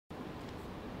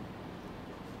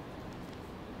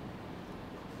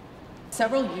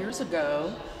Several years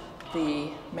ago,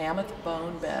 the Mammoth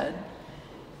bone bed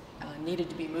needed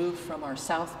to be moved from our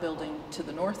south building to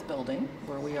the north building,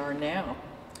 where we are now.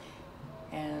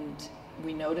 And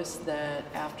we noticed that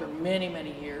after many,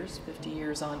 many years, 50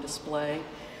 years on display,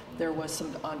 there was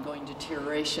some ongoing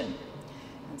deterioration.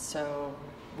 And so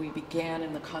we began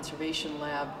in the conservation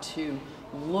lab to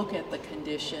look at the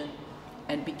condition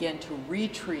and begin to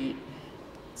retreat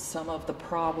some of the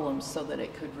problems so that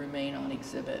it could remain on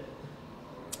exhibit.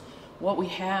 What we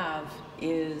have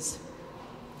is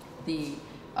the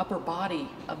upper body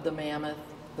of the mammoth,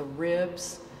 the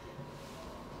ribs,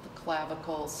 the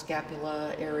clavicle,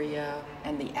 scapula area,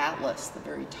 and the atlas, the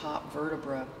very top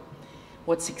vertebra.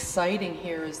 What's exciting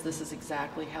here is this is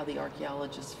exactly how the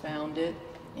archaeologists found it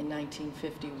in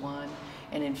 1951,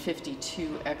 and in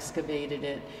 52 excavated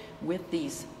it with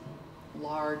these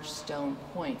large stone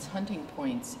points, hunting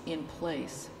points, in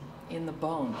place in the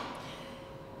bone.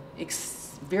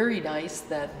 It's very nice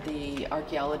that the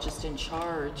archaeologist in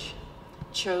charge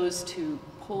chose to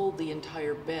pull the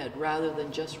entire bed rather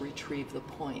than just retrieve the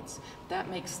points. That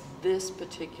makes this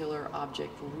particular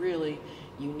object really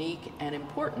unique and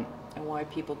important, and why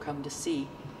people come to see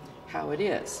how it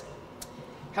is.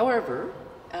 However,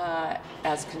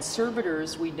 as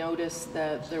conservators, we noticed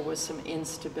that there was some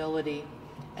instability,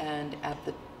 and at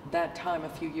that time, a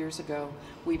few years ago,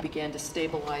 we began to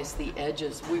stabilize the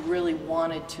edges. We really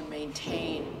wanted to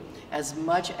maintain as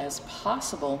much as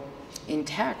possible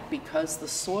intact, because the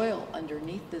soil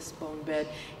underneath this bone bed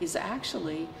is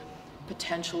actually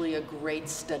potentially a great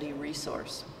study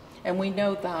resource. And we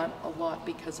know that a lot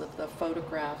because of the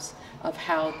photographs of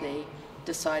how they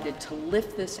decided to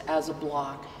lift this as a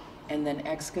block and then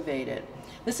excavate it.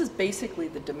 This is basically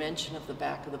the dimension of the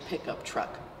back of the pickup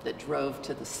truck that drove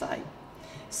to the site.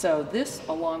 So this,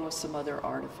 along with some other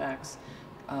artifacts,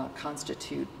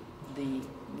 constitute the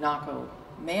Naco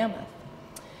mammoth.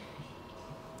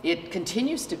 It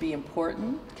continues to be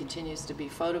important, continues to be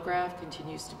photographed,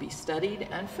 continues to be studied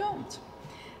and filmed.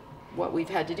 What we've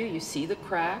had to do, you see the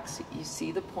cracks, you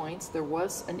see the points. There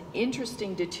was an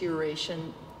interesting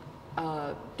deterioration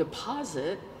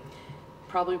deposit,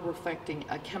 probably reflecting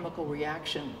a chemical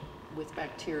reaction with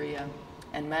bacteria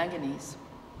and manganese.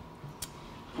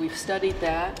 We've studied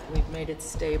that, we've made it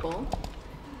stable,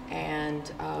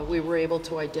 and we were able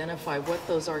to identify what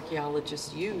those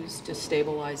archaeologists used to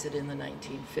stabilize it in the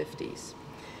 1950s.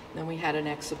 Then we had an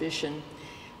exhibition.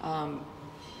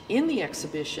 In the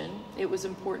exhibition, it was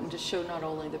important to show not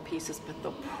only the pieces, but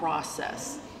the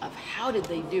process of how did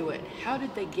they do it, how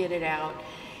did they get it out,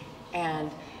 and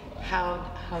how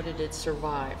did it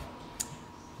survive.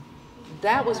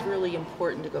 That was really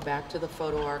important to go back to the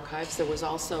photo archives. There was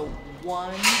also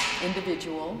one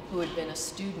individual who had been a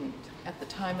student at the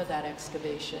time of that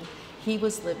excavation. He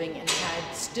was living and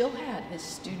still had his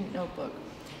student notebook.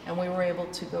 And we were able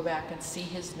to go back and see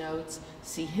his notes,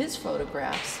 see his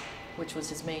photographs, which was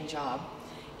his main job.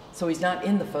 So he's not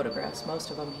in the photographs, most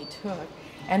of them he took.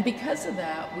 And because of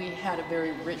that, we had a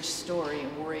very rich story,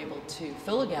 and were able to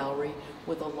fill a gallery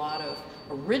with a lot of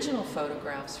original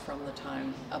photographs from the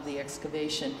time of the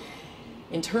excavation.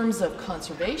 In terms of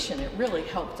conservation, it really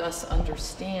helped us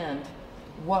understand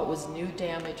what was new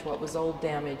damage, what was old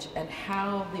damage, and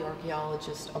how the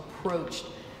archaeologists approached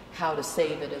how to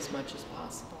save it as much as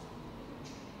possible.